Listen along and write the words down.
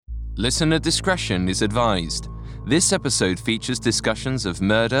Listener discretion is advised. This episode features discussions of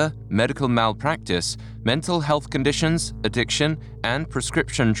murder, medical malpractice, mental health conditions, addiction, and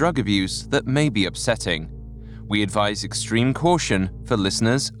prescription drug abuse that may be upsetting. We advise extreme caution for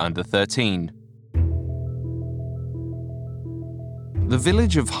listeners under 13. The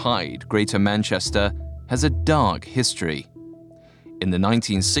village of Hyde, Greater Manchester, has a dark history. In the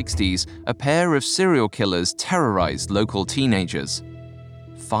 1960s, a pair of serial killers terrorized local teenagers.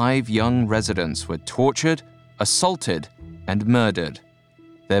 5 young residents were tortured, assaulted, and murdered,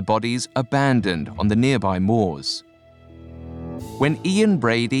 their bodies abandoned on the nearby moors. When Ian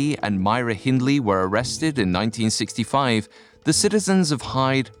Brady and Myra Hindley were arrested in 1965, the citizens of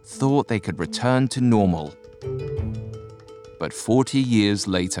Hyde thought they could return to normal. But 40 years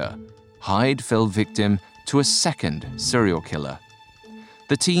later, Hyde fell victim to a second serial killer.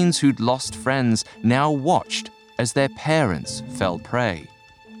 The teens who'd lost friends now watched as their parents fell prey.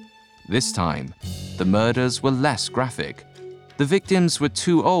 This time, the murders were less graphic. The victims were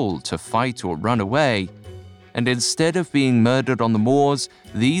too old to fight or run away, and instead of being murdered on the moors,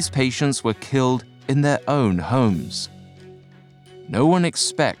 these patients were killed in their own homes. No one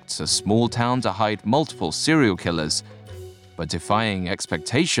expects a small town to hide multiple serial killers, but defying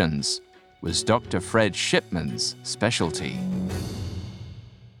expectations was Dr. Fred Shipman's specialty.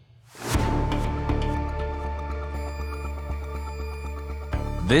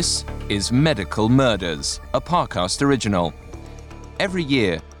 This is Medical Murders, a Parcast original. Every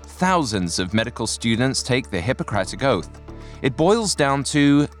year, thousands of medical students take the Hippocratic Oath. It boils down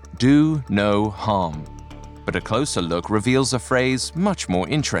to do no harm. But a closer look reveals a phrase much more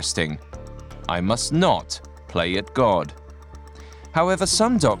interesting. I must not play at God. However,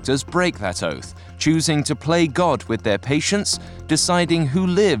 some doctors break that oath, choosing to play God with their patients, deciding who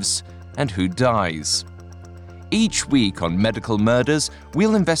lives and who dies. Each week on Medical Murders,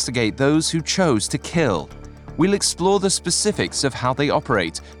 we'll investigate those who chose to kill. We'll explore the specifics of how they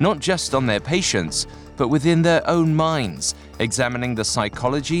operate, not just on their patients, but within their own minds, examining the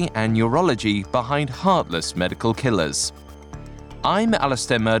psychology and neurology behind heartless medical killers. I'm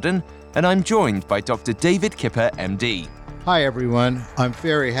Alistair Murden, and I'm joined by Dr. David Kipper, MD. Hi, everyone. I'm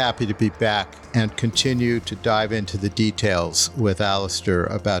very happy to be back and continue to dive into the details with Alistair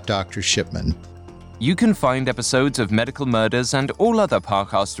about Dr. Shipman. You can find episodes of Medical Murders and all other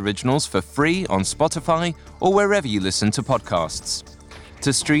Parcast originals for free on Spotify or wherever you listen to podcasts.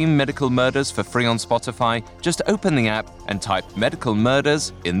 To stream Medical Murders for free on Spotify, just open the app and type Medical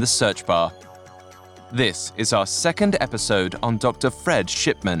Murders in the search bar. This is our second episode on Dr. Fred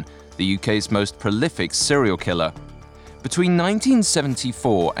Shipman, the UK's most prolific serial killer. Between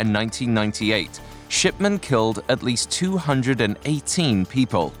 1974 and 1998, Shipman killed at least 218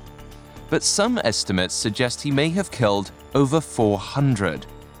 people. But some estimates suggest he may have killed over 400.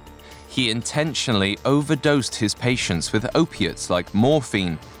 He intentionally overdosed his patients with opiates like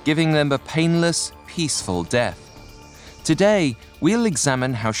morphine, giving them a painless, peaceful death. Today, we'll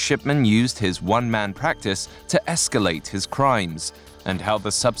examine how Shipman used his one-man practice to escalate his crimes, and how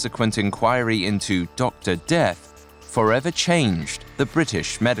the subsequent inquiry into Dr. Death forever changed the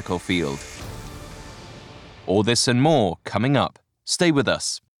British medical field. All this and more coming up. Stay with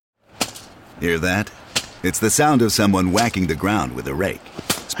us. Hear that? It's the sound of someone whacking the ground with a rake.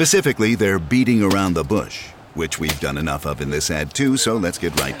 Specifically, they're beating around the bush, which we've done enough of in this ad too, so let's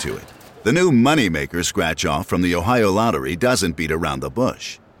get right to it. The new Moneymaker scratch-off from the Ohio Lottery doesn't beat around the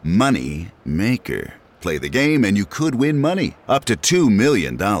bush. Money Maker. Play the game and you could win money, up to $2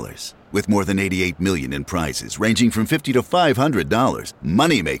 million. With more than $88 million in prizes, ranging from $50 to $500,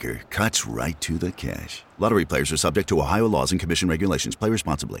 Moneymaker cuts right to the cash. Lottery players are subject to Ohio laws and commission regulations. Play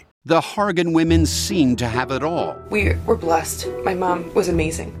responsibly. The Hargan women seemed to have it all. We were blessed. My mom was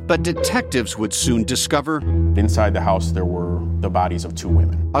amazing. But detectives would soon discover inside the house there were the bodies of 2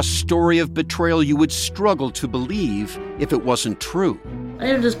 women. A story of betrayal you would struggle to believe if it wasn't true. I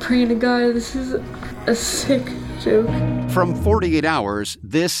am just praying to God, this is a sick joke. From 48 Hours,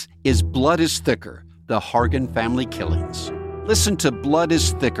 this is Blood is Thicker, the Hargan family killings. Listen to Blood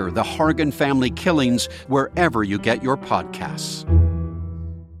is Thicker, the Hargan family killings, wherever you get your podcasts.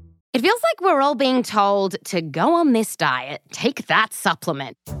 It feels like we're all being told to go on this diet, take that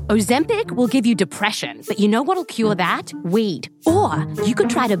supplement. Ozempic will give you depression, but you know what'll cure that? Weed. Or you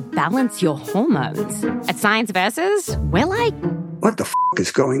could try to balance your hormones. At Science Versus, we're like, what the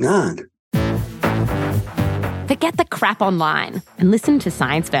is going on? Forget the crap online and listen to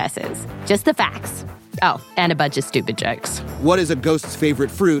Science Versus. Just the facts. Oh, and a bunch of stupid jokes. What is a ghost's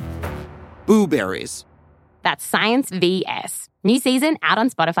favorite fruit? Blueberries. That's Science VS. New season out on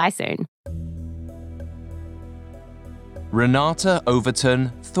Spotify soon. Renata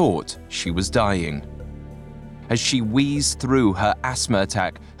Overton, thought she was dying. As she wheezed through her asthma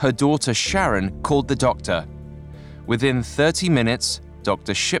attack, her daughter Sharon called the doctor. Within 30 minutes,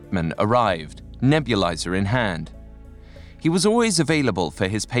 Dr. Shipman arrived, nebulizer in hand. He was always available for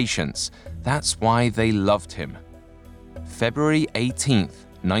his patients. That's why they loved him. February 18th,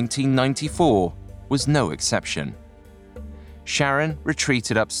 1994 was no exception. Sharon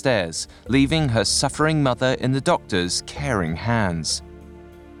retreated upstairs, leaving her suffering mother in the doctor's caring hands.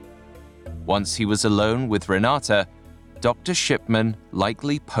 Once he was alone with Renata, Dr. Shipman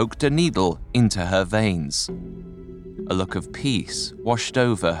likely poked a needle into her veins. A look of peace washed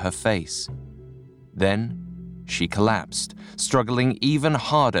over her face. Then she collapsed, struggling even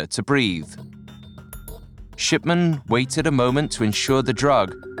harder to breathe. Shipman waited a moment to ensure the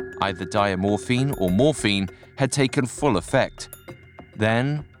drug, either diamorphine or morphine, had taken full effect,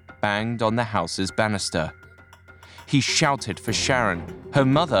 then banged on the house's banister. He shouted for Sharon. Her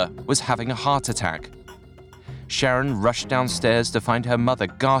mother was having a heart attack. Sharon rushed downstairs to find her mother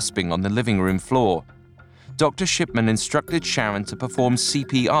gasping on the living room floor. Dr. Shipman instructed Sharon to perform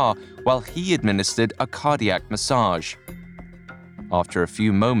CPR while he administered a cardiac massage. After a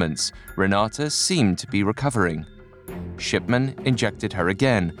few moments, Renata seemed to be recovering. Shipman injected her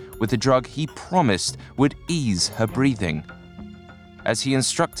again with a drug he promised would ease her breathing. As he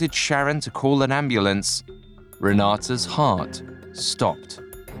instructed Sharon to call an ambulance, Renata's heart stopped.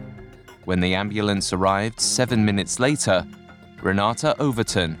 When the ambulance arrived 7 minutes later, Renata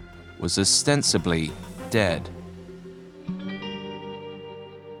Overton was ostensibly dead.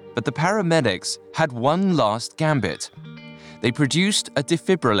 But the paramedics had one last gambit. They produced a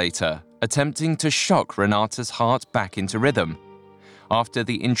defibrillator, attempting to shock Renata's heart back into rhythm. After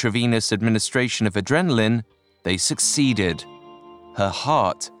the intravenous administration of adrenaline, they succeeded. Her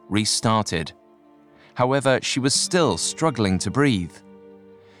heart restarted. However, she was still struggling to breathe.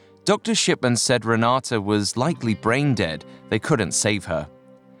 Dr. Shipman said Renata was likely brain dead. They couldn't save her.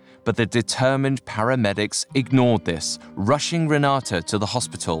 But the determined paramedics ignored this, rushing Renata to the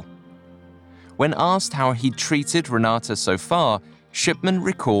hospital. When asked how he'd treated Renata so far, Shipman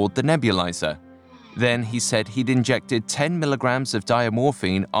recalled the nebulizer. Then he said he'd injected 10 milligrams of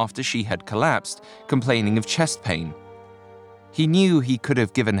diamorphine after she had collapsed, complaining of chest pain. He knew he could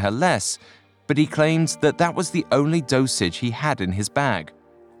have given her less, but he claimed that that was the only dosage he had in his bag.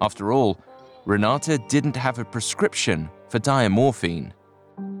 After all, Renata didn't have a prescription for diamorphine.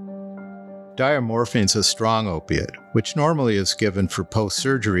 Diamorphine is a strong opiate, which normally is given for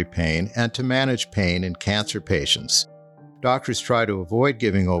post-surgery pain and to manage pain in cancer patients. Doctors try to avoid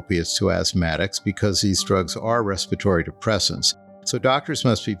giving opiates to asthmatics because these drugs are respiratory depressants, so doctors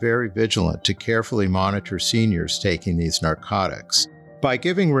must be very vigilant to carefully monitor seniors taking these narcotics. By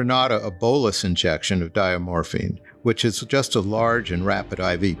giving Renata a bolus injection of diamorphine, which is just a large and rapid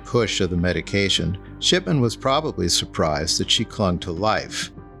IV push of the medication, Shipman was probably surprised that she clung to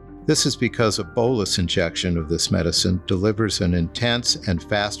life. This is because a bolus injection of this medicine delivers an intense and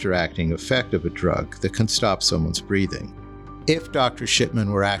faster-acting effect of a drug that can stop someone's breathing. If Dr.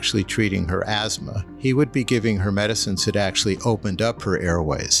 Shipman were actually treating her asthma, he would be giving her medicines that actually opened up her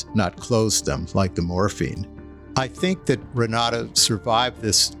airways, not closed them like the morphine. I think that Renata survived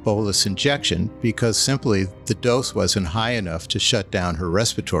this bolus injection because simply the dose wasn't high enough to shut down her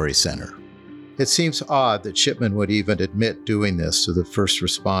respiratory center. It seems odd that Shipman would even admit doing this to the first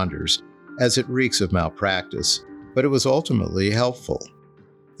responders, as it reeks of malpractice, but it was ultimately helpful.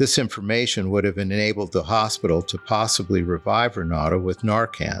 This information would have enabled the hospital to possibly revive Renata with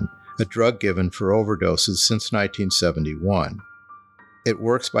Narcan, a drug given for overdoses since 1971. It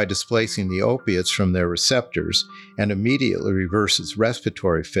works by displacing the opiates from their receptors and immediately reverses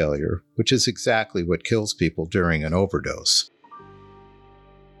respiratory failure, which is exactly what kills people during an overdose.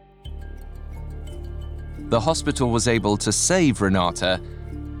 The hospital was able to save Renata,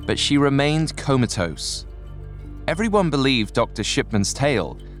 but she remained comatose. Everyone believed Dr. Shipman's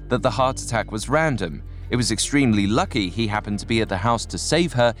tale, that the heart attack was random. It was extremely lucky he happened to be at the house to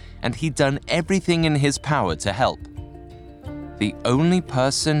save her, and he'd done everything in his power to help. The only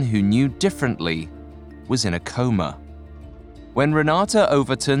person who knew differently was in a coma. When Renata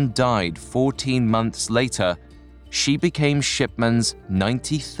Overton died 14 months later, she became Shipman's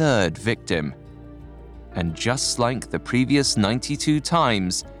 93rd victim. And just like the previous 92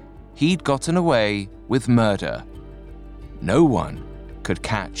 times, he'd gotten away with murder. No one could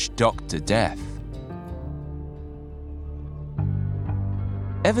catch Dr. Death.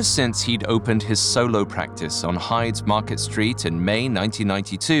 Ever since he'd opened his solo practice on Hyde's Market Street in May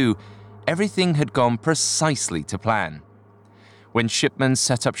 1992, everything had gone precisely to plan. When Shipman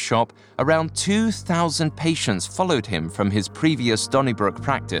set up shop, around 2,000 patients followed him from his previous Donnybrook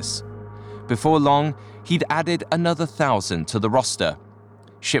practice. Before long, he'd added another 1,000 to the roster.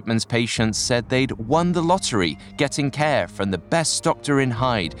 Shipman's patients said they'd won the lottery getting care from the best doctor in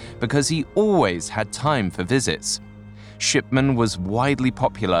Hyde because he always had time for visits. Shipman was widely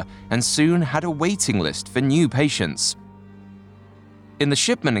popular and soon had a waiting list for new patients. In the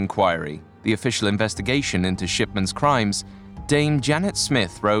Shipman inquiry, the official investigation into Shipman's crimes, Dame Janet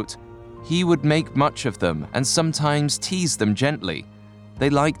Smith wrote, "He would make much of them and sometimes tease them gently. They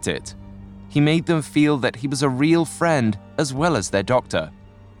liked it. He made them feel that he was a real friend as well as their doctor."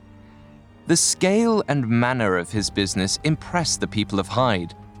 The scale and manner of his business impressed the people of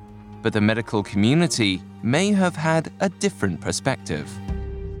Hyde, but the medical community may have had a different perspective.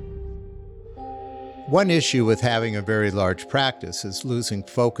 One issue with having a very large practice is losing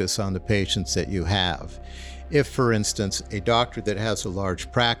focus on the patients that you have. If, for instance, a doctor that has a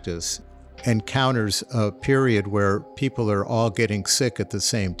large practice encounters a period where people are all getting sick at the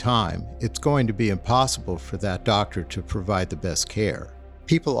same time, it's going to be impossible for that doctor to provide the best care.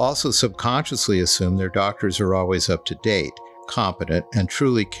 People also subconsciously assume their doctors are always up to date, competent, and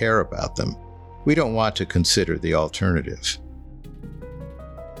truly care about them. We don't want to consider the alternative.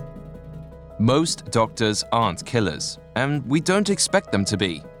 Most doctors aren't killers, and we don't expect them to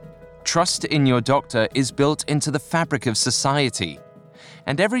be. Trust in your doctor is built into the fabric of society.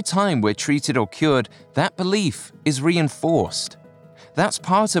 And every time we're treated or cured, that belief is reinforced. That's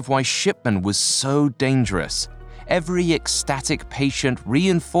part of why Shipman was so dangerous. Every ecstatic patient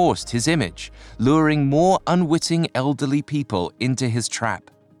reinforced his image, luring more unwitting elderly people into his trap.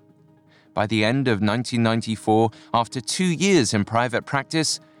 By the end of 1994, after 2 years in private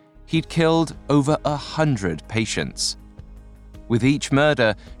practice, he'd killed over 100 patients. With each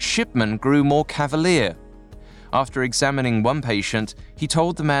murder, Shipman grew more cavalier. After examining one patient, he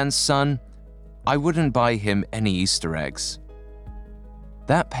told the man's son, "I wouldn't buy him any Easter eggs."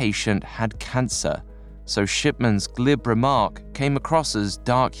 That patient had cancer, so Shipman's glib remark came across as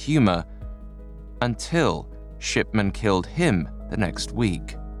dark humor until Shipman killed him the next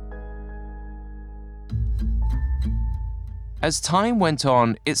week. As time went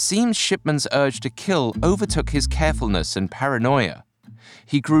on, it seems Shipman's urge to kill overtook his carefulness and paranoia.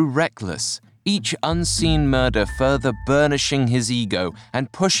 He grew reckless, each unseen murder further burnishing his ego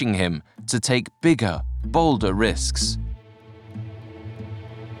and pushing him to take bigger, bolder risks.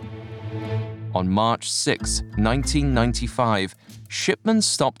 On March 6, 1995, Shipman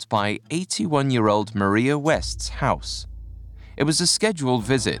stopped by 81-year-old Maria West's house. It was a scheduled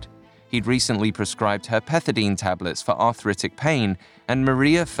visit. He'd recently prescribed her pethidine tablets for arthritic pain, and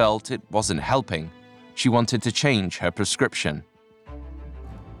Maria felt it wasn't helping. She wanted to change her prescription.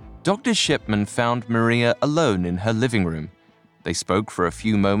 Dr. Shipman found Maria alone in her living room. They spoke for a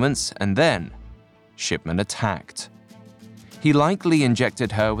few moments, and then Shipman attacked. He likely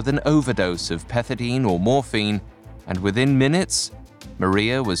injected her with an overdose of pethidine or morphine, and within minutes,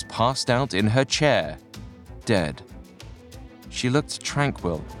 Maria was passed out in her chair, dead. She looked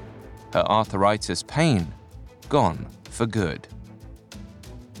tranquil. Her arthritis pain gone for good.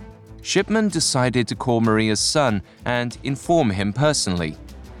 Shipman decided to call Maria's son and inform him personally.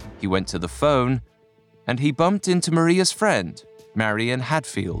 He went to the phone, and he bumped into Maria's friend, Marion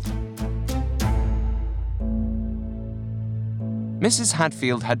Hadfield. Mrs.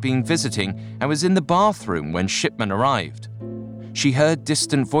 Hadfield had been visiting and was in the bathroom when Shipman arrived. She heard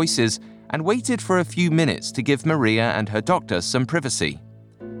distant voices and waited for a few minutes to give Maria and her doctor some privacy.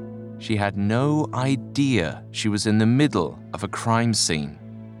 She had no idea she was in the middle of a crime scene.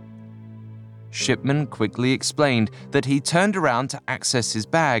 Shipman quickly explained that he turned around to access his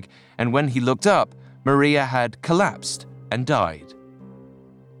bag, and when he looked up, Maria had collapsed and died.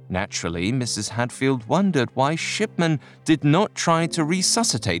 Naturally, Mrs. Hadfield wondered why Shipman did not try to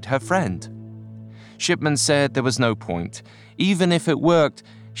resuscitate her friend. Shipman said there was no point. Even if it worked,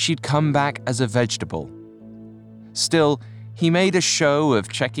 she'd come back as a vegetable. Still, he made a show of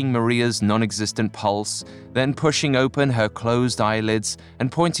checking Maria's non-existent pulse, then pushing open her closed eyelids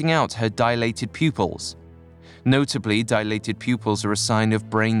and pointing out her dilated pupils. Notably, dilated pupils are a sign of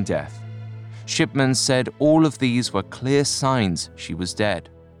brain death. Shipman said all of these were clear signs she was dead.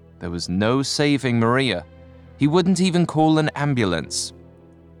 There was no saving Maria. He wouldn't even call an ambulance.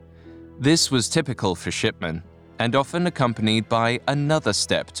 This was typical for Shipman, and often accompanied by another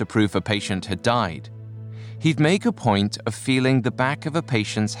step to prove a patient had died. He'd make a point of feeling the back of a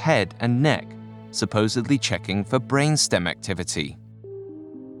patient's head and neck, supposedly checking for brainstem activity.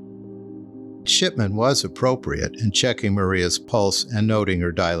 Shipman was appropriate in checking Maria's pulse and noting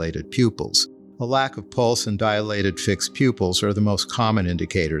her dilated pupils, A lack of pulse and dilated fixed pupils are the most common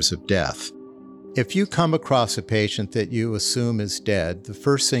indicators of death. If you come across a patient that you assume is dead, the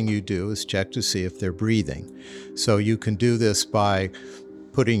first thing you do is check to see if they're breathing. So you can do this by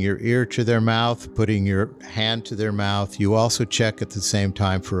putting your ear to their mouth, putting your hand to their mouth. You also check at the same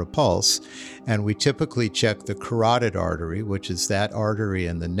time for a pulse. And we typically check the carotid artery, which is that artery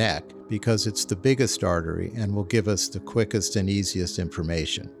in the neck, because it's the biggest artery and will give us the quickest and easiest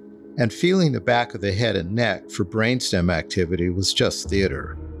information. And feeling the back of the head and neck for brainstem activity was just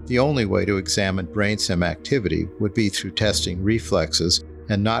theater. The only way to examine brainstem activity would be through testing reflexes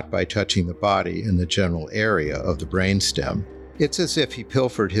and not by touching the body in the general area of the brainstem. It's as if he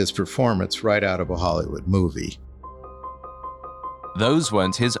pilfered his performance right out of a Hollywood movie. Those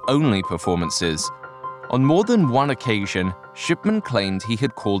weren't his only performances. On more than one occasion, Shipman claimed he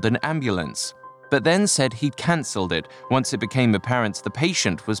had called an ambulance, but then said he'd cancelled it once it became apparent the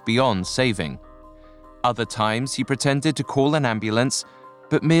patient was beyond saving. Other times, he pretended to call an ambulance,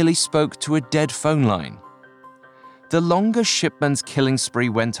 but merely spoke to a dead phone line. The longer Shipman's killing spree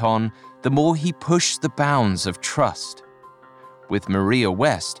went on, the more he pushed the bounds of trust. With Maria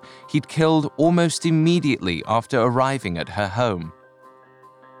West, he'd killed almost immediately after arriving at her home.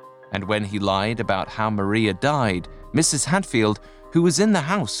 And when he lied about how Maria died, Mrs. Hatfield, who was in the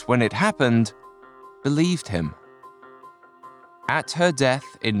house when it happened, believed him. At her death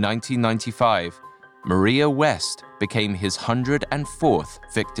in 1995, Maria West became his 104th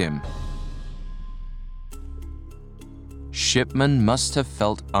victim. Shipman must have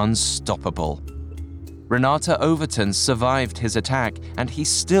felt unstoppable. Renata Overton survived his attack, and he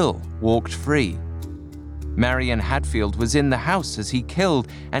still walked free. Marion Hatfield was in the house as he killed,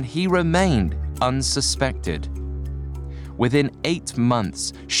 and he remained unsuspected. Within 8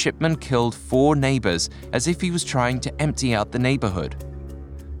 months, Shipman killed 4 neighbors as if he was trying to empty out the neighborhood.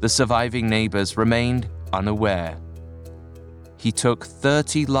 The surviving neighbors remained unaware. He took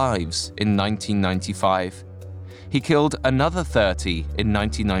 30 lives in 1995. He killed another 30 in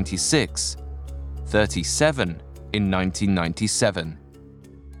 1996, 37 in 1997.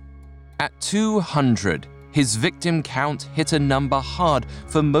 At 200, his victim count hit a number hard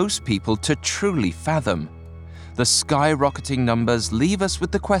for most people to truly fathom. The skyrocketing numbers leave us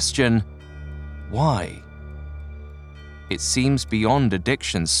with the question, why? It seems beyond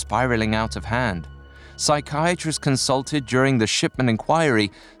addiction spiraling out of hand. Psychiatrists consulted during the Shipman inquiry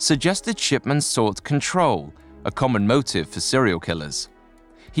suggested Shipman sought control, a common motive for serial killers.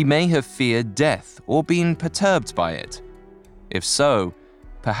 He may have feared death or been perturbed by it. If so,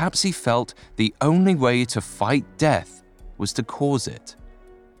 perhaps he felt the only way to fight death was to cause it.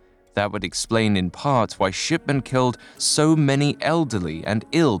 That would explain in part why Shipman killed so many elderly and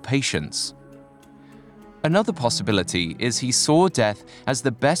ill patients. Another possibility is he saw death as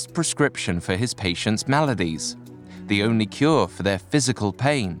the best prescription for his patients' maladies, the only cure for their physical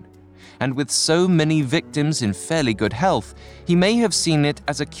pain. And with so many victims in fairly good health, he may have seen it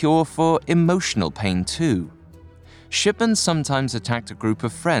as a cure for emotional pain too. Shipman sometimes attacked a group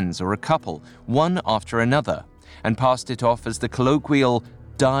of friends or a couple, one after another, and passed it off as the colloquial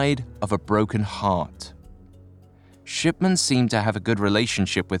 "died of a broken heart." Shipman seemed to have a good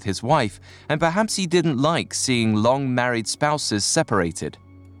relationship with his wife, and perhaps he didn't like seeing long-married spouses separated.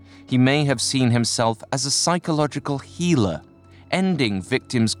 He may have seen himself as a psychological healer, ending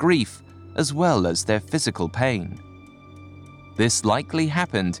victims' grief as well as their physical pain. This likely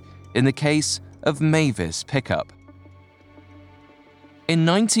happened in the case of Mavis Pickup. In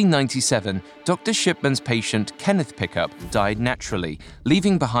 1997, Dr. Shipman's patient Kenneth Pickup died naturally,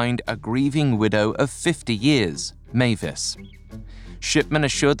 leaving behind a grieving widow of 50 years, Mavis. Shipman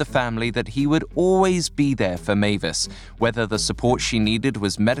assured the family that he would always be there for Mavis, whether the support she needed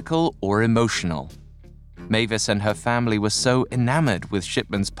was medical or emotional. Mavis and her family were so enamored with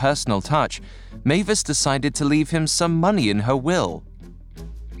Shipman's personal touch, Mavis decided to leave him some money in her will.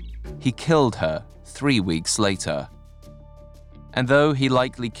 He killed her 3 weeks later. And though he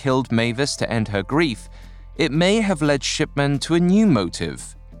likely killed Mavis to end her grief, it may have led Shipman to a new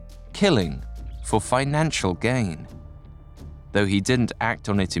motive: killing for financial gain. Though he didn't act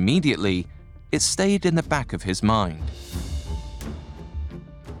on it immediately, it stayed in the back of his mind.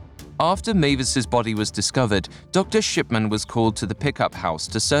 After Mavis's body was discovered, Dr. Shipman was called to the pickup house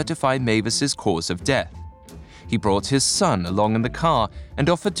to certify Mavis's cause of death. He brought his son along in the car and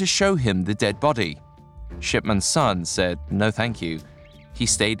offered to show him the dead body. Shipman's son said no thank you. He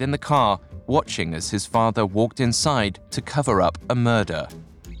stayed in the car, watching as his father walked inside to cover up a murder.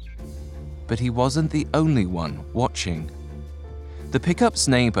 But he wasn't the only one watching. The pickup's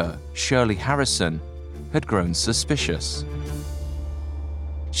neighbor, Shirley Harrison, had grown suspicious.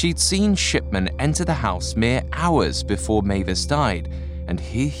 She'd seen Shipman enter the house mere hours before Mavis died, and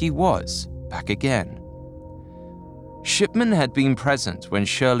here he was, back again. Shipman had been present when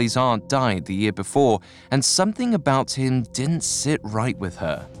Shirley's aunt died the year before, and something about him didn't sit right with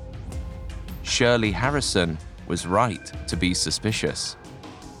her. Shirley Harrison was right to be suspicious.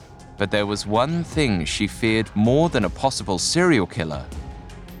 But there was one thing she feared more than a possible serial killer: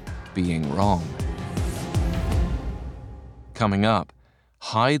 being wrong. Coming up,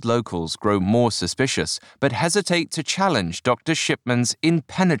 Hyde locals grow more suspicious but hesitate to challenge Dr. Shipman's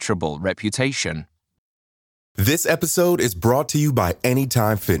impenetrable reputation. This episode is brought to you by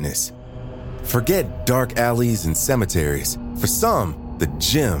Anytime Fitness. Forget dark alleys and cemeteries. For some, the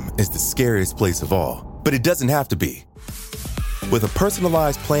gym is the scariest place of all, but it doesn't have to be. With a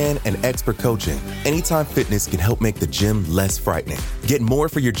personalized plan and expert coaching, Anytime Fitness can help make the gym less frightening. Get more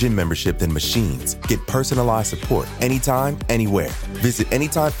for your gym membership than machines. Get personalized support anytime, anywhere. Visit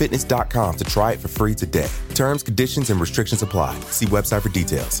AnytimeFitness.com to try it for free today. Terms, conditions, and restrictions apply. See website for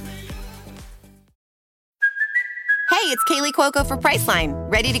details. Hey, it's Kaylee Cuoco for Priceline.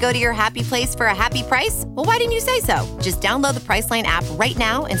 Ready to go to your happy place for a happy price? Well, why didn't you say so? Just download the Priceline app right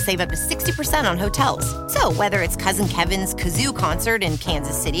now and save up to 60% on hotels. So whether it's Cousin Kevin's Kazoo Concert in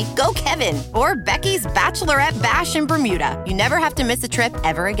Kansas City, go Kevin, or Becky's Bachelorette Bash in Bermuda, you never have to miss a trip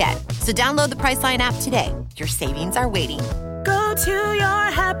ever again. So download the Priceline app today. Your savings are waiting. Go to your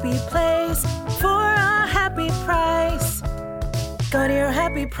happy place for a happy price. Go to your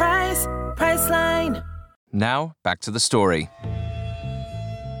happy price, Priceline. Now, back to the story.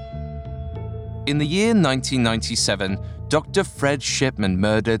 In the year 1997, Dr. Fred Shipman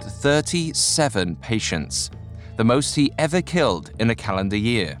murdered 37 patients, the most he ever killed in a calendar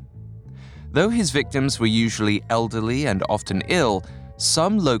year. Though his victims were usually elderly and often ill,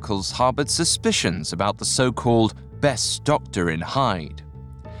 some locals harbored suspicions about the so-called best doctor in Hyde.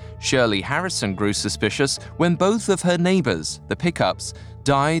 Shirley Harrison grew suspicious when both of her neighbors, the Pickups,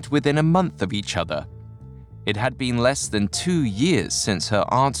 died within a month of each other. It had been less than 2 years since her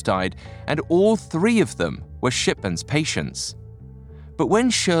aunt died, and all 3 of them were Shipman's patients. But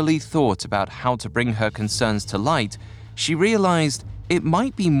when Shirley thought about how to bring her concerns to light, she realized it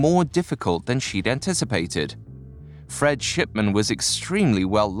might be more difficult than she'd anticipated. Fred Shipman was extremely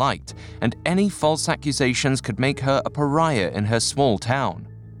well liked, and any false accusations could make her a pariah in her small town.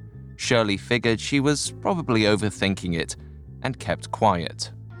 Shirley figured she was probably overthinking it and kept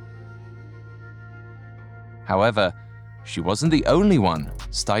quiet. However, she wasn't the only one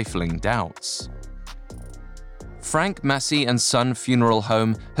stifling doubts. Frank Massey and Son Funeral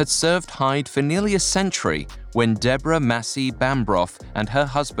Home had served Hyde for nearly a century when Deborah Massey Bambroff and her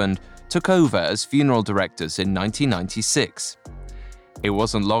husband took over as funeral directors in 1996. It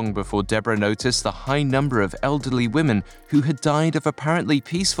wasn't long before Deborah noticed the high number of elderly women who had died of apparently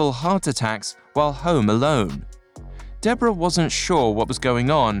peaceful heart attacks while home alone. Deborah wasn't sure what was going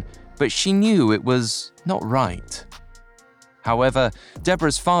on, but she knew it was not right. However,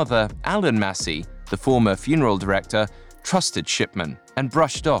 Deborah's father, Alan Massey, the former funeral director, trusted Shipman and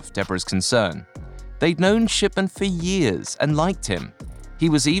brushed off Deborah's concern. They'd known Shipman for years and liked him. He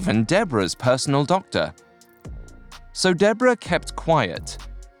was even Deborah's personal doctor. So Deborah kept quiet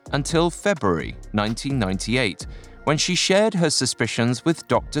until February 1998, when she shared her suspicions with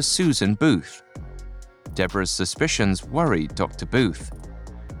Dr. Susan Booth. Deborah's suspicions worried Dr. Booth.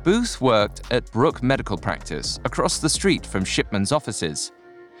 Booth worked at Brook Medical Practice across the street from Shipman's offices.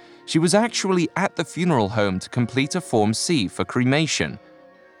 She was actually at the funeral home to complete a Form C for cremation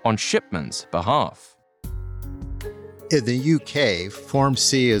on Shipman's behalf. In the UK, Form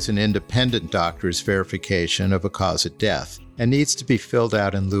C is an independent doctor's verification of a cause of death and needs to be filled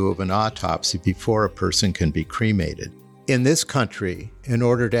out in lieu of an autopsy before a person can be cremated. In this country, in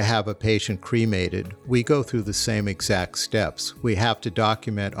order to have a patient cremated, we go through the same exact steps. We have to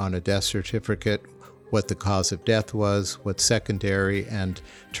document on a death certificate what the cause of death was, what secondary and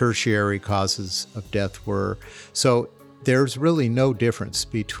tertiary causes of death were. So there's really no difference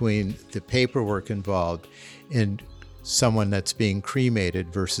between the paperwork involved in someone that's being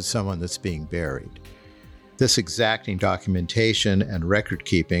cremated versus someone that's being buried. This exacting documentation and record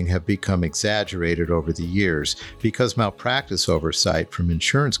keeping have become exaggerated over the years because malpractice oversight from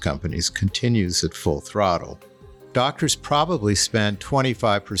insurance companies continues at full throttle. Doctors probably spend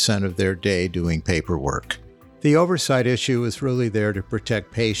 25% of their day doing paperwork. The oversight issue is really there to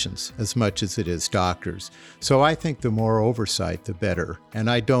protect patients as much as it is doctors. So I think the more oversight, the better. And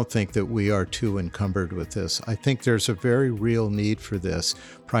I don't think that we are too encumbered with this. I think there's a very real need for this,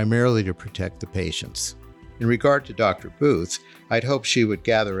 primarily to protect the patients. In regard to Dr. Booth, I'd hope she would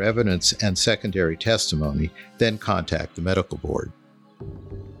gather evidence and secondary testimony, then contact the medical board.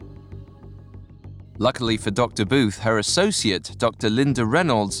 Luckily for Dr. Booth, her associate, Dr. Linda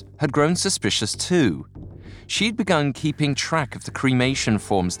Reynolds, had grown suspicious too. She'd begun keeping track of the cremation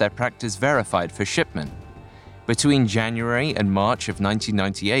forms their practice verified for Shipman. Between January and March of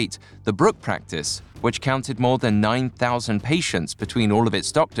 1998, the Brook practice, which counted more than 9,000 patients between all of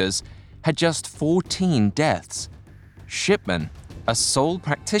its doctors, had just 14 deaths. Shipman, a sole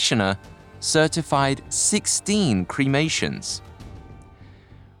practitioner, certified 16 cremations.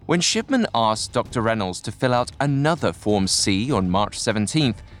 When Shipman asked Dr. Reynolds to fill out another Form C on March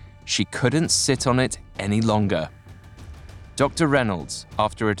 17th, she couldn't sit on it any longer. Dr. Reynolds,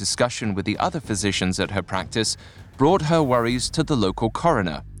 after a discussion with the other physicians at her practice, brought her worries to the local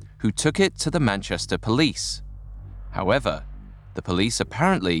coroner, who took it to the Manchester police. However, the police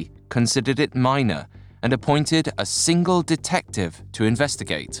apparently considered it minor and appointed a single detective to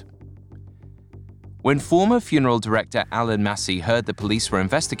investigate. When former funeral director Alan Massey heard the police were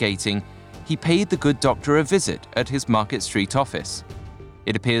investigating, he paid the good doctor a visit at his Market Street office.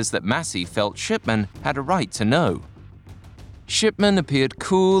 It appears that Massey felt Shipman had a right to know. Shipman appeared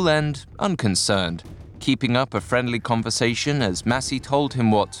cool and unconcerned, keeping up a friendly conversation as Massey told him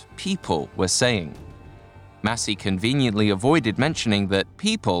what people were saying. Massey conveniently avoided mentioning that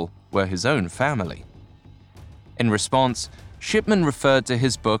people were his own family. In response, Shipman referred to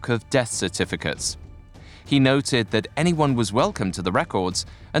his book of death certificates. He noted that anyone was welcome to the records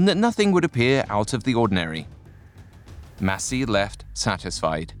and that nothing would appear out of the ordinary. Massey left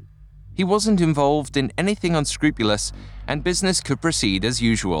satisfied. He wasn't involved in anything unscrupulous, and business could proceed as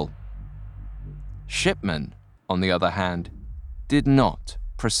usual. Shipman, on the other hand, did not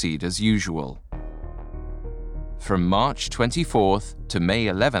proceed as usual. From March 24th to May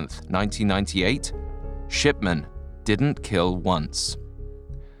 11th, 1998, Shipman didn't kill once.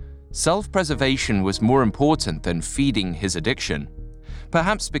 Self-preservation was more important than feeding his addiction.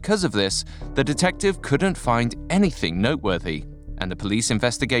 Perhaps because of this, the detective couldn't find anything noteworthy, and the police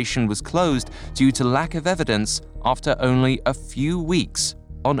investigation was closed due to lack of evidence after only a few weeks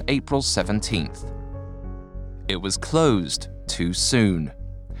on April 17th. It was closed too soon.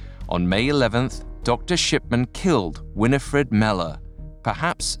 On May 11th, Dr. Shipman killed Winifred Meller,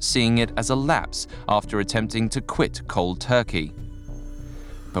 perhaps seeing it as a lapse after attempting to quit cold turkey.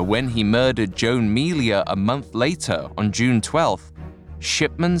 But when he murdered Joan Melia a month later on June 12th,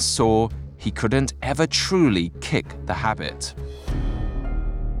 Shipman saw he couldn't ever truly kick the habit.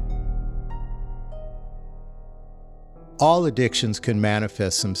 All addictions can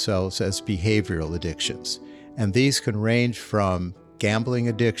manifest themselves as behavioral addictions, and these can range from gambling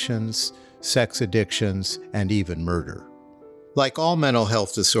addictions, sex addictions, and even murder. Like all mental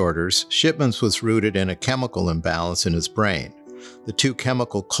health disorders, Shipman's was rooted in a chemical imbalance in his brain. The two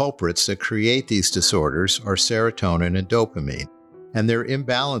chemical culprits that create these disorders are serotonin and dopamine, and their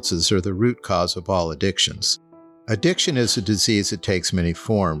imbalances are the root cause of all addictions. Addiction is a disease that takes many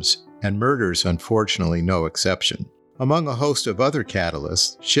forms, and murder is unfortunately no exception. Among a host of other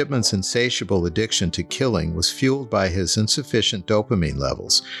catalysts, Shipman's insatiable addiction to killing was fueled by his insufficient dopamine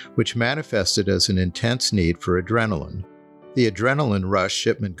levels, which manifested as an intense need for adrenaline. The adrenaline rush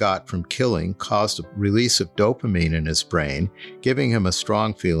Shipman got from killing caused a release of dopamine in his brain, giving him a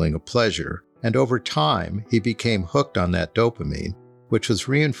strong feeling of pleasure, and over time, he became hooked on that dopamine, which was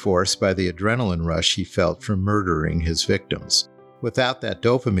reinforced by the adrenaline rush he felt from murdering his victims. Without that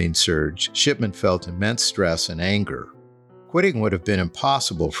dopamine surge, Shipman felt immense stress and anger. Quitting would have been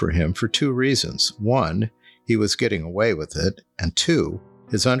impossible for him for two reasons. One, he was getting away with it, and two,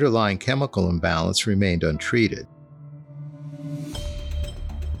 his underlying chemical imbalance remained untreated.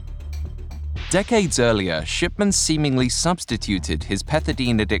 Decades earlier, Shipman seemingly substituted his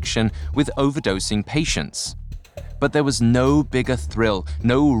pethidine addiction with overdosing patients. But there was no bigger thrill,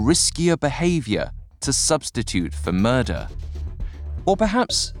 no riskier behavior to substitute for murder. Or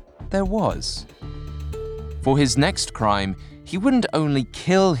perhaps there was. For his next crime, he wouldn't only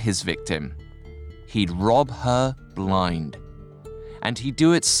kill his victim, he'd rob her blind. And he'd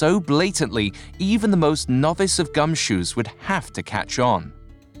do it so blatantly, even the most novice of gumshoes would have to catch on.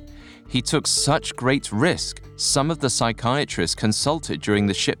 He took such great risk, some of the psychiatrists consulted during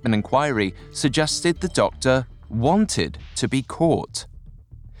the Shipman inquiry suggested the doctor wanted to be caught.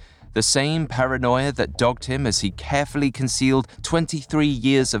 The same paranoia that dogged him as he carefully concealed 23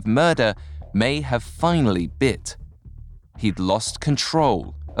 years of murder may have finally bit. He'd lost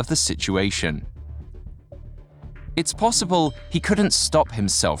control of the situation. It's possible he couldn't stop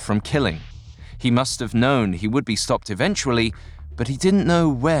himself from killing. He must have known he would be stopped eventually, but he didn't know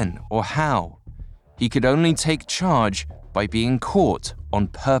when or how. He could only take charge by being caught on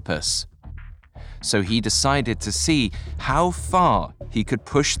purpose. So he decided to see how far he could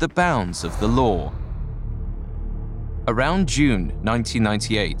push the bounds of the law. Around June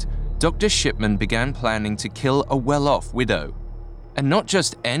 1998, Dr. Shipman began planning to kill a well-off widow. And not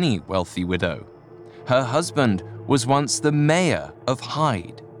just any wealthy widow. Her husband was once the mayor of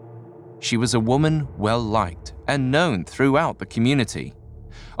Hyde. She was a woman well-liked and known throughout the community.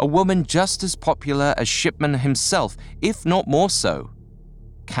 A woman just as popular as Shipman himself, if not more so.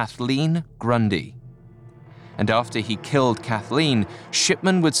 Kathleen Grundy. And after he killed Kathleen,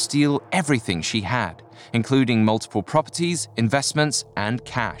 Shipman would steal everything she had, including multiple properties, investments, and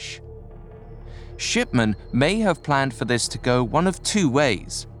cash. Shipman may have planned for this to go one of two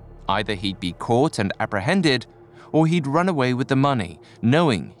ways. Either he'd be caught and apprehended, or he'd run away with the money,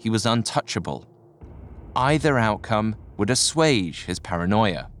 knowing he was untouchable. Either outcome would assuage his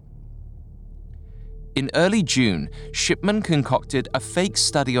paranoia. In early June, Shipman concocted a fake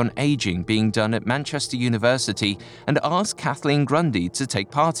study on aging being done at Manchester University and asked Kathleen Grundy to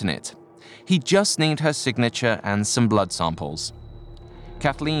take part in it. He just needed her signature and some blood samples.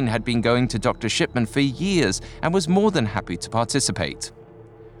 Kathleen had been going to Dr. Shipman for years and was more than happy to participate.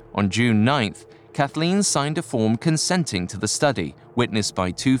 On June 9th, Kathleen signed a form consenting to the study, witnessed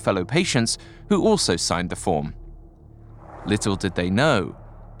by two fellow patients who also signed the form. Little did they know,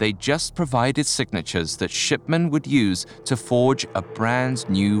 they just provided signatures that Shipman would use to forge a brand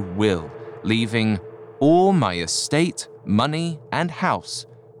new will, leaving all my estate, money, and house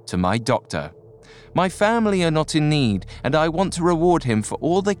to my doctor. My family are not in need, and I want to reward him for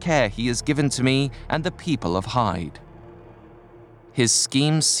all the care he has given to me and the people of Hyde. His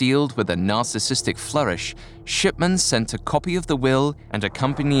scheme sealed with a narcissistic flourish, Shipman sent a copy of the will and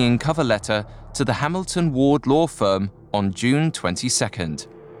accompanying cover letter to the Hamilton Ward law firm on June 22nd.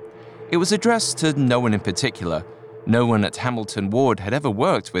 It was addressed to no one in particular. No one at Hamilton Ward had ever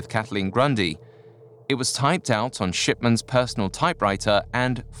worked with Kathleen Grundy. It was typed out on Shipman's personal typewriter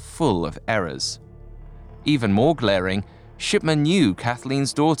and full of errors. Even more glaring, Shipman knew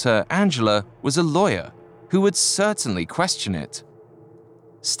Kathleen's daughter, Angela, was a lawyer who would certainly question it.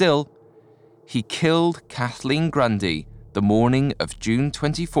 Still, he killed Kathleen Grundy the morning of June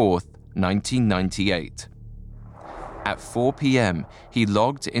 24th, 1998. At 4 p.m., he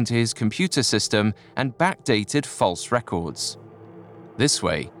logged into his computer system and backdated false records. This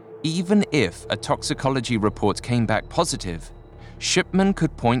way, even if a toxicology report came back positive, Shipman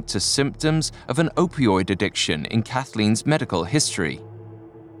could point to symptoms of an opioid addiction in Kathleen's medical history.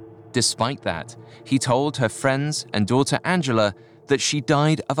 Despite that, he told her friends and daughter Angela that she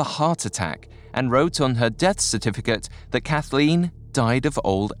died of a heart attack and wrote on her death certificate that Kathleen died of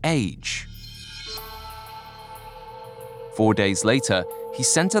old age. 4 days later, he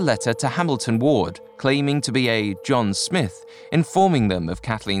sent a letter to Hamilton Ward claiming to be a John Smith, informing them of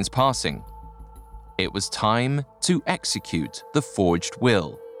Kathleen's passing. It was time to execute the forged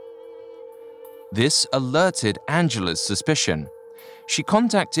will. This alerted Angela's suspicion. She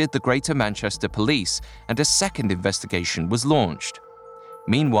contacted the Greater Manchester Police and a second investigation was launched.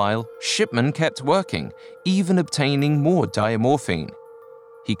 Meanwhile, Shipman kept working, even obtaining more diamorphine.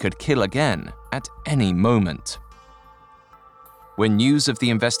 He could kill again at any moment. When news of the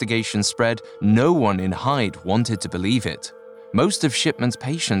investigation spread, no one in Hyde wanted to believe it. Most of Shipman's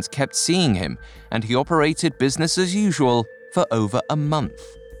patients kept seeing him, and he operated business as usual for over a month.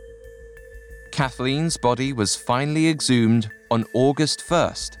 Kathleen's body was finally exhumed on August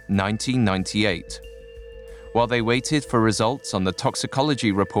 1st, 1998. While they waited for results on the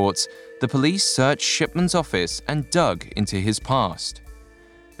toxicology reports, the police searched Shipman's office and dug into his past.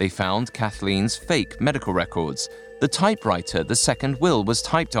 They found Kathleen's fake medical records, the typewriter the second will was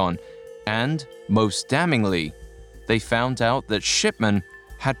typed on, and, most damningly, they found out that Shipman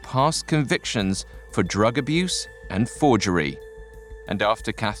had past convictions for drug abuse and forgery. And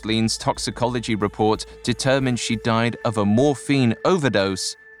after Kathleen's toxicology report determined she died of a morphine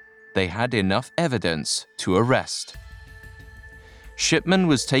overdose, they had enough evidence to arrest. Shipman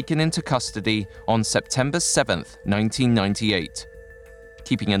was taken into custody on September 7th, 1998.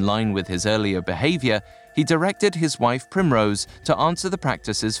 Keeping in line with his earlier behavior, he directed his wife Primrose to answer the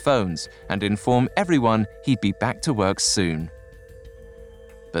practice's phones and inform everyone he'd be back to work soon.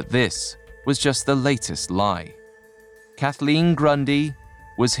 But this was just the latest lie. Kathleen Grundy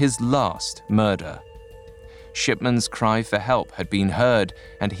was his last murder. Shipman's cry for help had been heard,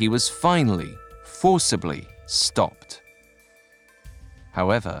 and he was finally, forcibly stopped.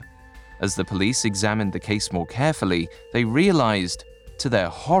 However, as the police examined the case more carefully, they realized, to their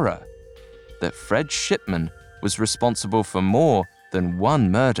horror, that Fred Shipman was responsible for more than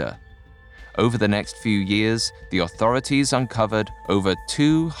one murder. Over the next few years, the authorities uncovered over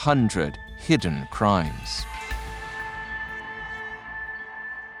 200 hidden crimes.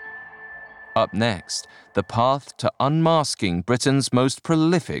 Up next, the path to unmasking Britain's most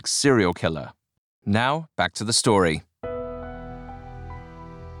prolific serial killer. Now, back to the story.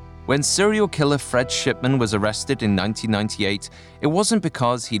 When serial killer Fred Shipman was arrested in 1998, it wasn't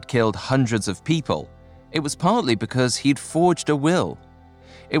because he'd killed hundreds of people. It was partly because he'd forged a will.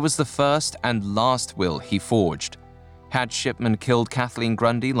 It was the first and last will he forged. Had Shipman killed Kathleen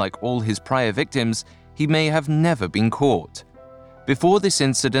Grundy like all his prior victims, he may have never been caught. Before this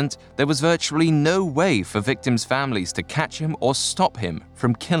incident, there was virtually no way for victims' families to catch him or stop him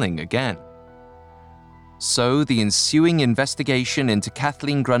from killing again. So the ensuing investigation into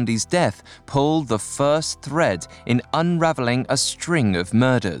Kathleen Grundy's death pulled the first thread in unraveling a string of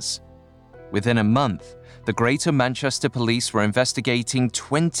murders. Within a month, the Greater Manchester Police were investigating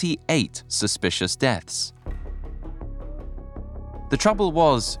 28 suspicious deaths. The trouble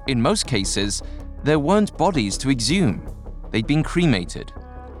was, in most cases, there weren't bodies to exhume. They'd been cremated.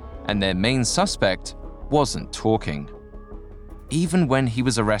 And their main suspect wasn't talking. Even when he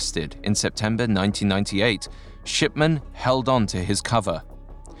was arrested in September 1998, Shipman held on to his cover.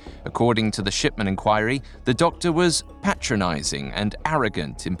 According to the Shipman inquiry, the doctor was patronizing and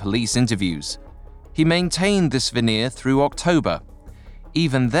arrogant in police interviews. He maintained this veneer through October.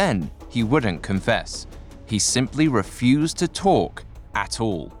 Even then, he wouldn't confess. He simply refused to talk at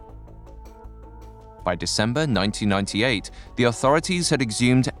all. By December 1998, the authorities had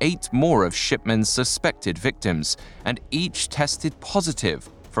exhumed 8 more of Shipman's suspected victims, and each tested positive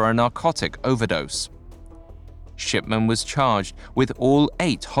for a narcotic overdose. Shipman was charged with all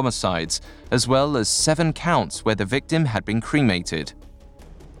 8 homicides, as well as 7 counts where the victim had been cremated.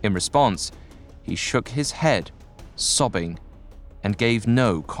 In response, he shook his head, sobbing, and gave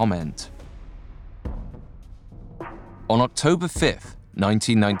no comment. On October 5th,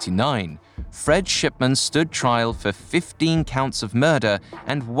 1999, Fred Shipman stood trial for 15 counts of murder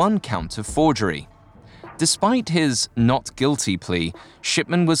and 1 count of forgery. Despite his not guilty plea,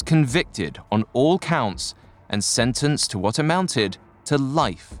 Shipman was convicted on all counts and sentenced to what amounted to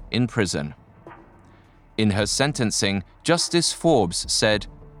life in prison. In her sentencing, Justice Forbes said,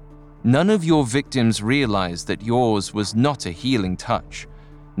 "None of your victims realized that yours was not a healing touch.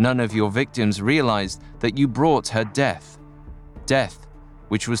 None of your victims realized that you brought her death. Death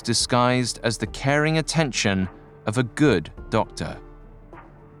which was disguised as the caring attention of a good doctor."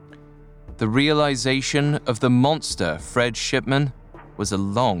 The realization of the monster Fred Shipman was a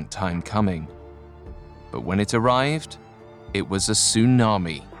long time coming. But when it arrived, it was a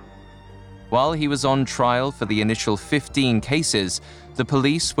tsunami. While he was on trial for the initial 15 cases, the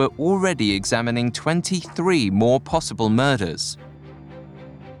police were already examining 23 more possible murders.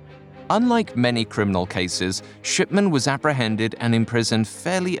 Unlike many criminal cases, Shipman was apprehended and imprisoned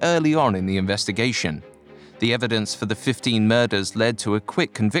fairly early on in the investigation. The evidence for the 15 murders led to a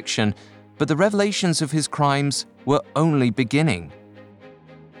quick conviction, but the revelations of his crimes were only beginning.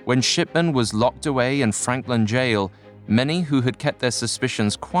 When Shipman was locked away in Franklin Jail, many who had kept their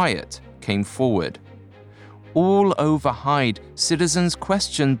suspicions quiet came forward. All over Hyde, citizens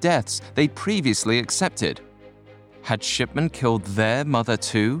questioned deaths they'd previously accepted. Had Shipman killed their mother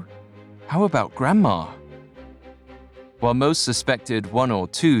too? How about Grandma? While most suspected 1 or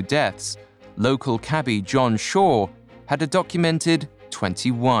 2 deaths, local cabbie John Shaw had a documented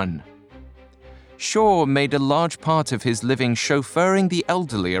 21. Shaw made a large part of his living chauffeuring the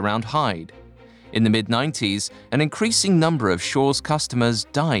elderly around Hyde. In the mid-90s, an increasing number of Shaw's customers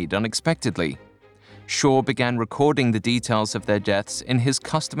died unexpectedly. Shaw began recording the details of their deaths in his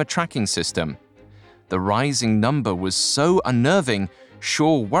customer tracking system. The rising number was so unnerving,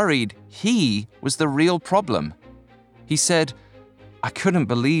 Shaw worried he was the real problem. He said, "I couldn't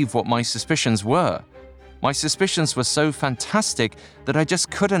believe what my suspicions were. My suspicions were so fantastic that I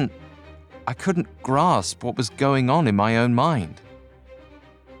just couldn't grasp what was going on in my own mind."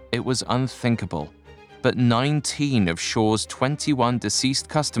 It was unthinkable, but 19 of Shaw's 21 deceased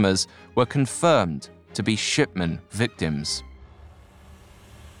customers were confirmed to be Shipman victims.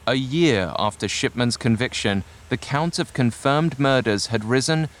 A year after Shipman's conviction, the count of confirmed murders had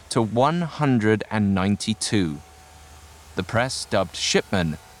risen to 192. The press dubbed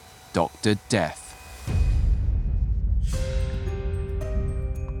Shipman Dr. Death.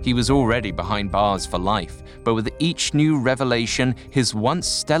 He was already behind bars for life, but with each new revelation, his once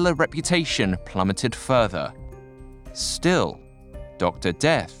stellar reputation plummeted further. Still, Dr.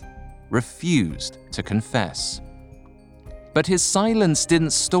 Death refused to confess. But his silence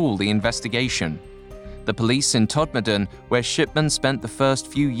didn't stall the investigation. The police in Todmorden, where Shipman spent the first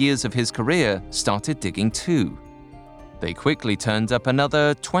few years of his career, started digging too. They quickly turned up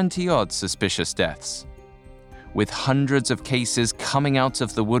another 20-odd suspicious deaths. With hundreds of cases coming out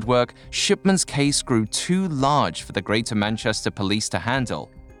of the woodwork, Shipman's case grew too large for the Greater Manchester Police to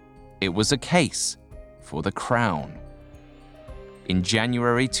handle. It was a case for the Crown. In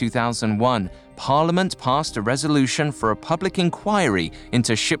January 2001, Parliament passed a resolution for a public inquiry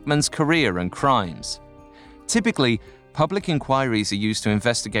into Shipman's career and crimes. Typically, public inquiries are used to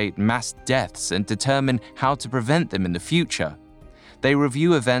investigate mass deaths and determine how to prevent them in the future. They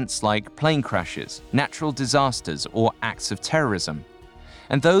review events like plane crashes, natural disasters, or acts of terrorism.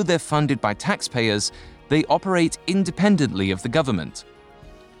 And though they're funded by taxpayers, they operate independently of the government.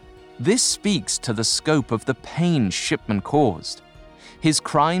 This speaks to the scope of the pain Shipman caused. His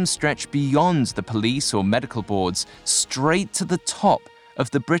crimes stretch beyond the police or medical boards, straight to the top of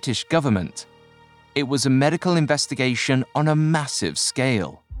the British government. It was a medical investigation on a massive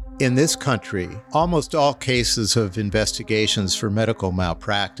scale. In this country, almost all cases of investigations for medical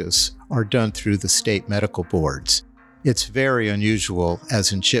malpractice are done through the state medical boards. It's very unusual,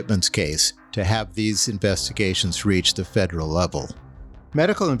 as in Shipman's case, to have these investigations reach the federal level.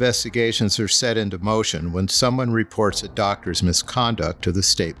 Medical investigations are set into motion when someone reports a doctor's misconduct to the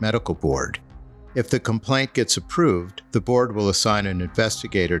state medical board. If the complaint gets approved, the board will assign an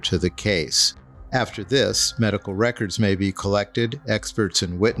investigator to the case. After this, medical records may be collected, experts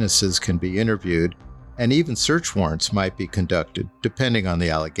and witnesses can be interviewed, and even search warrants might be conducted, depending on the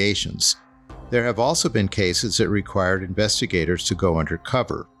allegations. There have also been cases that required investigators to go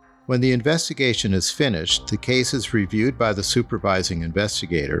undercover. When the investigation is finished, the case is reviewed by the supervising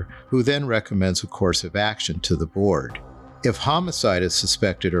investigator, who then recommends a course of action to the board. If homicide is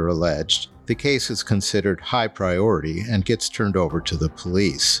suspected or alleged, the case is considered high priority and gets turned over to the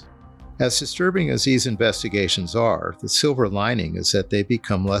police. As disturbing as these investigations are, the silver lining is that they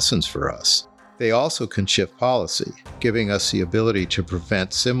become lessons for us. They also can shift policy, giving us the ability to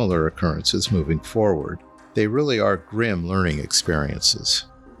prevent similar occurrences moving forward. They really are grim learning experiences.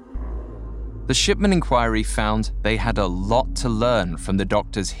 The Shipman inquiry found they had a lot to learn from the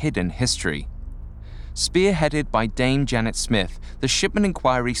doctor's hidden history. Spearheaded by Dame Janet Smith, the Shipman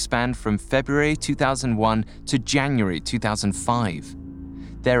inquiry spanned from February 2001 to January 2005.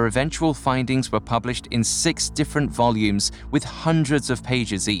 Their eventual findings were published in 6 different volumes with hundreds of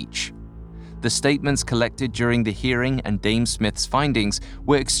pages each. The statements collected during the hearing and Dame Smith's findings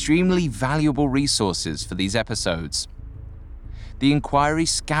were extremely valuable resources for these episodes. The inquiry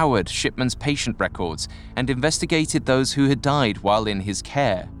scoured Shipman's patient records and investigated those who had died while in his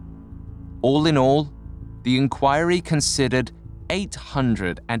care. All in all, the inquiry considered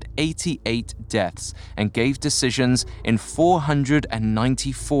 888 deaths and gave decisions in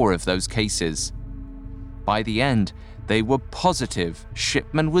 494 of those cases. By the end, they were positive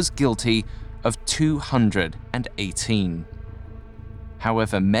Shipman was guilty of 218.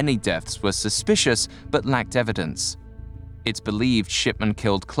 However, many deaths were suspicious but lacked evidence. It's believed Shipman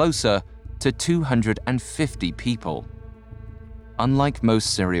killed closer to 250 people. Unlike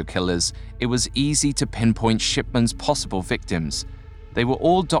most serial killers, it was easy to pinpoint Shipman's possible victims. They were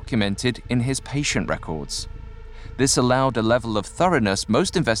all documented in his patient records. This allowed a level of thoroughness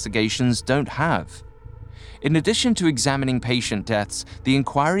most investigations don't have. In addition to examining patient deaths, the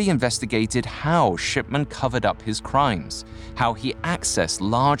inquiry investigated how Shipman covered up his crimes, how he accessed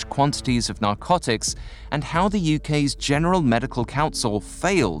large quantities of narcotics, and how the UK's General Medical Council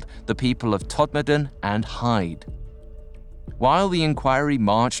failed the people of Todmorden and Hyde. While the inquiry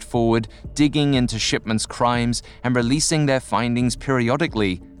marched forward, digging into Shipman's crimes and releasing their findings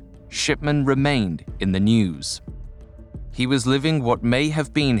periodically, Shipman remained in the news. He was living what may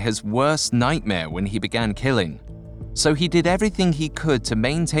have been his worst nightmare when he began killing, so he did everything he could to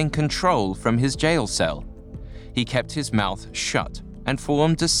maintain control from his jail cell. He kept his mouth shut and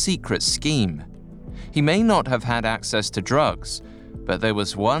formed a secret scheme. He may not have had access to drugs, but there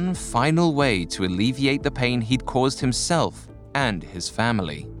was one final way to alleviate the pain he'd caused himself and his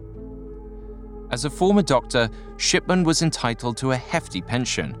family. As a former doctor, Shipman was entitled to a hefty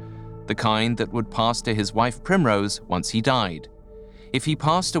pension, the kind that would pass to his wife Primrose once he died. If he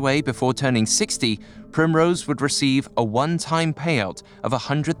passed away before turning 60, Primrose would receive a one-time payout of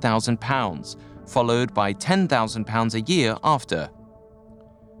 £100,000, followed by £10,000 a year after.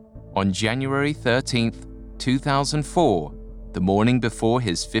 On January 13, 2004, the morning before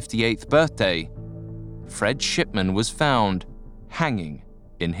his 58th birthday, Fred Shipman was found hanging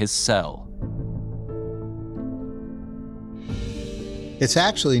in his cell. It's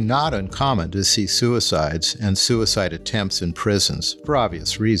actually not uncommon to see suicides and suicide attempts in prisons for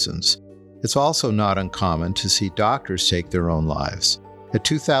obvious reasons. It's also not uncommon to see doctors take their own lives. A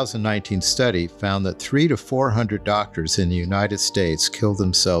 2019 study found that 300 to 400 doctors in the United States kill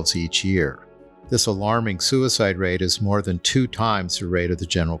themselves each year. This alarming suicide rate is more than 2 times the rate of the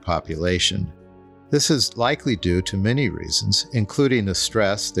general population. This is likely due to many reasons, including the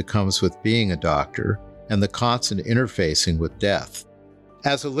stress that comes with being a doctor and the constant interfacing with death.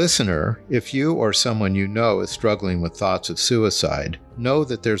 As a listener, if you or someone you know is struggling with thoughts of suicide, know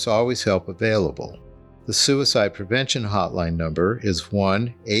that there's always help available. The suicide prevention hotline number is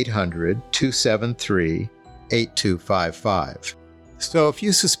 1-800-273-8255. So if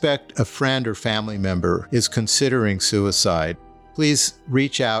you suspect a friend or family member is considering suicide, please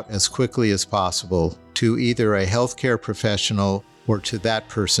reach out as quickly as possible to either a healthcare professional or to that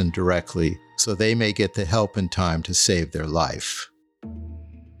person directly so they may get the help in time to save their life.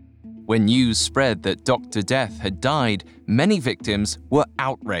 When news spread that Dr. Death had died, many victims were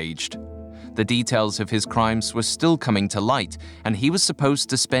outraged. The details of his crimes were still coming to light, and he was supposed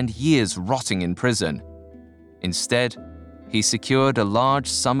to spend years rotting in prison. Instead, he secured a large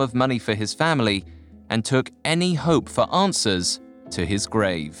sum of money for his family and took any hope for answers to his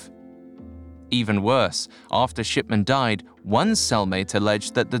grave. Even worse, after Shipman died, one cellmate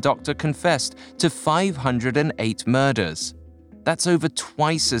alleged that the doctor confessed to 508 murders. That's over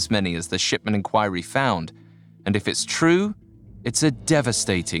twice as many as the Shipman inquiry found, and if it's true, it's a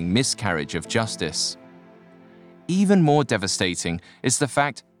devastating miscarriage of justice. Even more devastating is the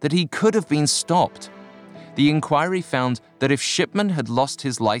fact that he could have been stopped. The inquiry found that if Shipman had lost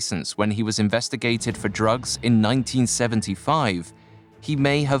his license when he was investigated for drugs in 1975, he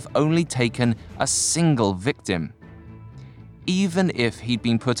may have only taken a single victim. Even if he'd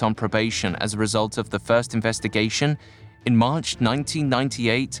been put on probation as a result of the first investigation, in March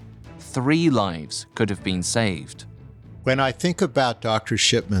 1998, 3 lives could have been saved. When I think about Dr.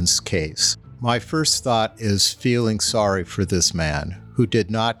 Shipman's case, my first thought is feeling sorry for this man who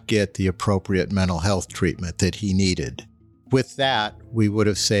did not get the appropriate mental health treatment that he needed. With that, we would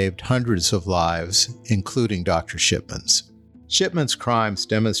have saved hundreds of lives, including Dr. Shipman's. Shipman's crimes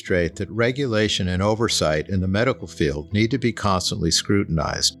demonstrate that regulation and oversight in the medical field need to be constantly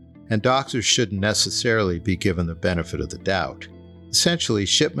scrutinized, and doctors shouldn't necessarily be given the benefit of the doubt. Essentially,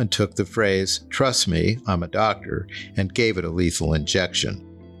 Shipman took the phrase, "Trust me, I'm a doctor," and gave it a lethal injection.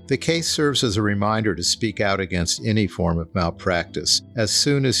 The case serves as a reminder to speak out against any form of malpractice. As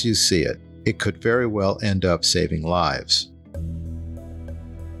soon as you see it, it could very well end up saving lives.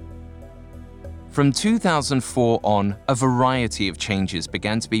 From 2004 on, a variety of changes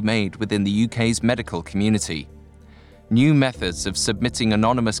began to be made within the UK's medical community. New methods of submitting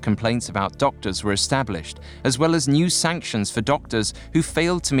anonymous complaints about doctors were established, as well as new sanctions for doctors who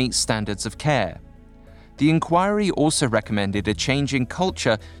failed to meet standards of care. The inquiry also recommended a change in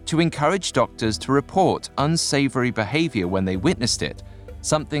culture to encourage doctors to report unsavory behavior when they witnessed it,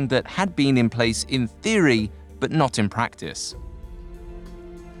 something that had been in place in theory but not in practice.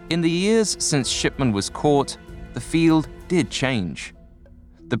 In the years since Shipman was caught, the field did change.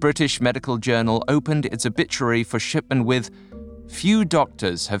 The British Medical Journal opened its obituary for Shipman with, "Few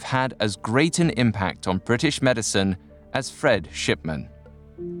doctors have had as great an impact on British medicine as Fred Shipman."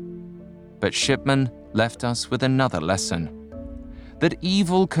 But Shipman left us with another lesson: that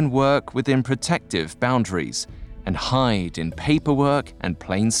evil can work within protective boundaries and hide in paperwork and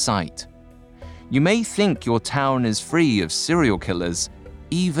plain sight. You may think your town is free of serial killers,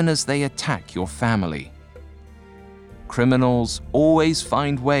 even as they attack your family. Criminals always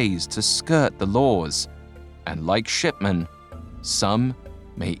find ways to skirt the laws, and like Shipman, some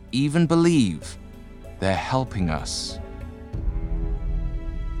may even believe they're helping us.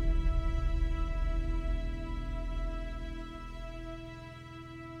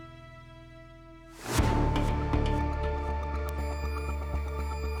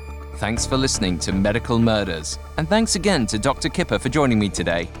 Thanks for listening to Medical Murders, and thanks again to Dr. Kipper for joining me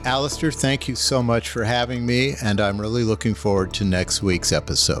today. Alistair, thank you so much for having me, and I'm really looking forward to next week's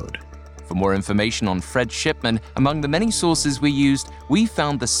episode. For more information on Fred Shipman, among the many sources we used, we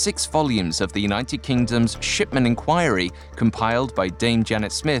found the 6 volumes of the United Kingdom's Shipman Inquiry, compiled by Dame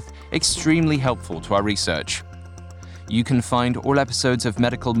Janet Smith, extremely helpful to our research. You can find all episodes of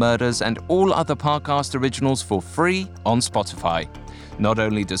Medical Murders and all other podcast originals for free on Spotify. Not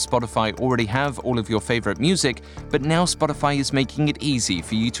only does Spotify already have all of your favorite music, but now Spotify is making it easy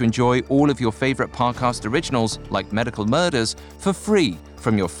for you to enjoy all of your favorite podcast originals, like Medical Murders, for free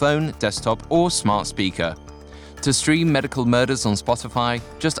from your phone, desktop, or smart speaker. To stream Medical Murders on Spotify,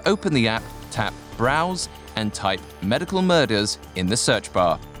 just open the app, tap Browse, and type Medical Murders in the search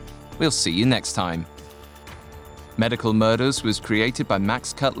bar. We'll see you next time. Medical Murders was created by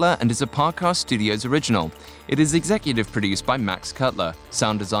Max Cutler and is a Parcast Studios original. It is executive produced by Max Cutler,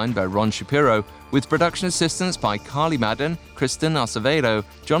 sound designed by Ron Shapiro, with production assistance by Carly Madden, Kristen Acevedo,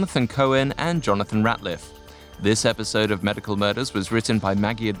 Jonathan Cohen, and Jonathan Ratliff. This episode of Medical Murders was written by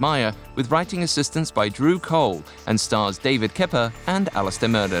Maggie Admire, with writing assistance by Drew Cole, and stars David Kepper and Alistair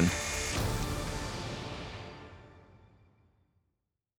Murden.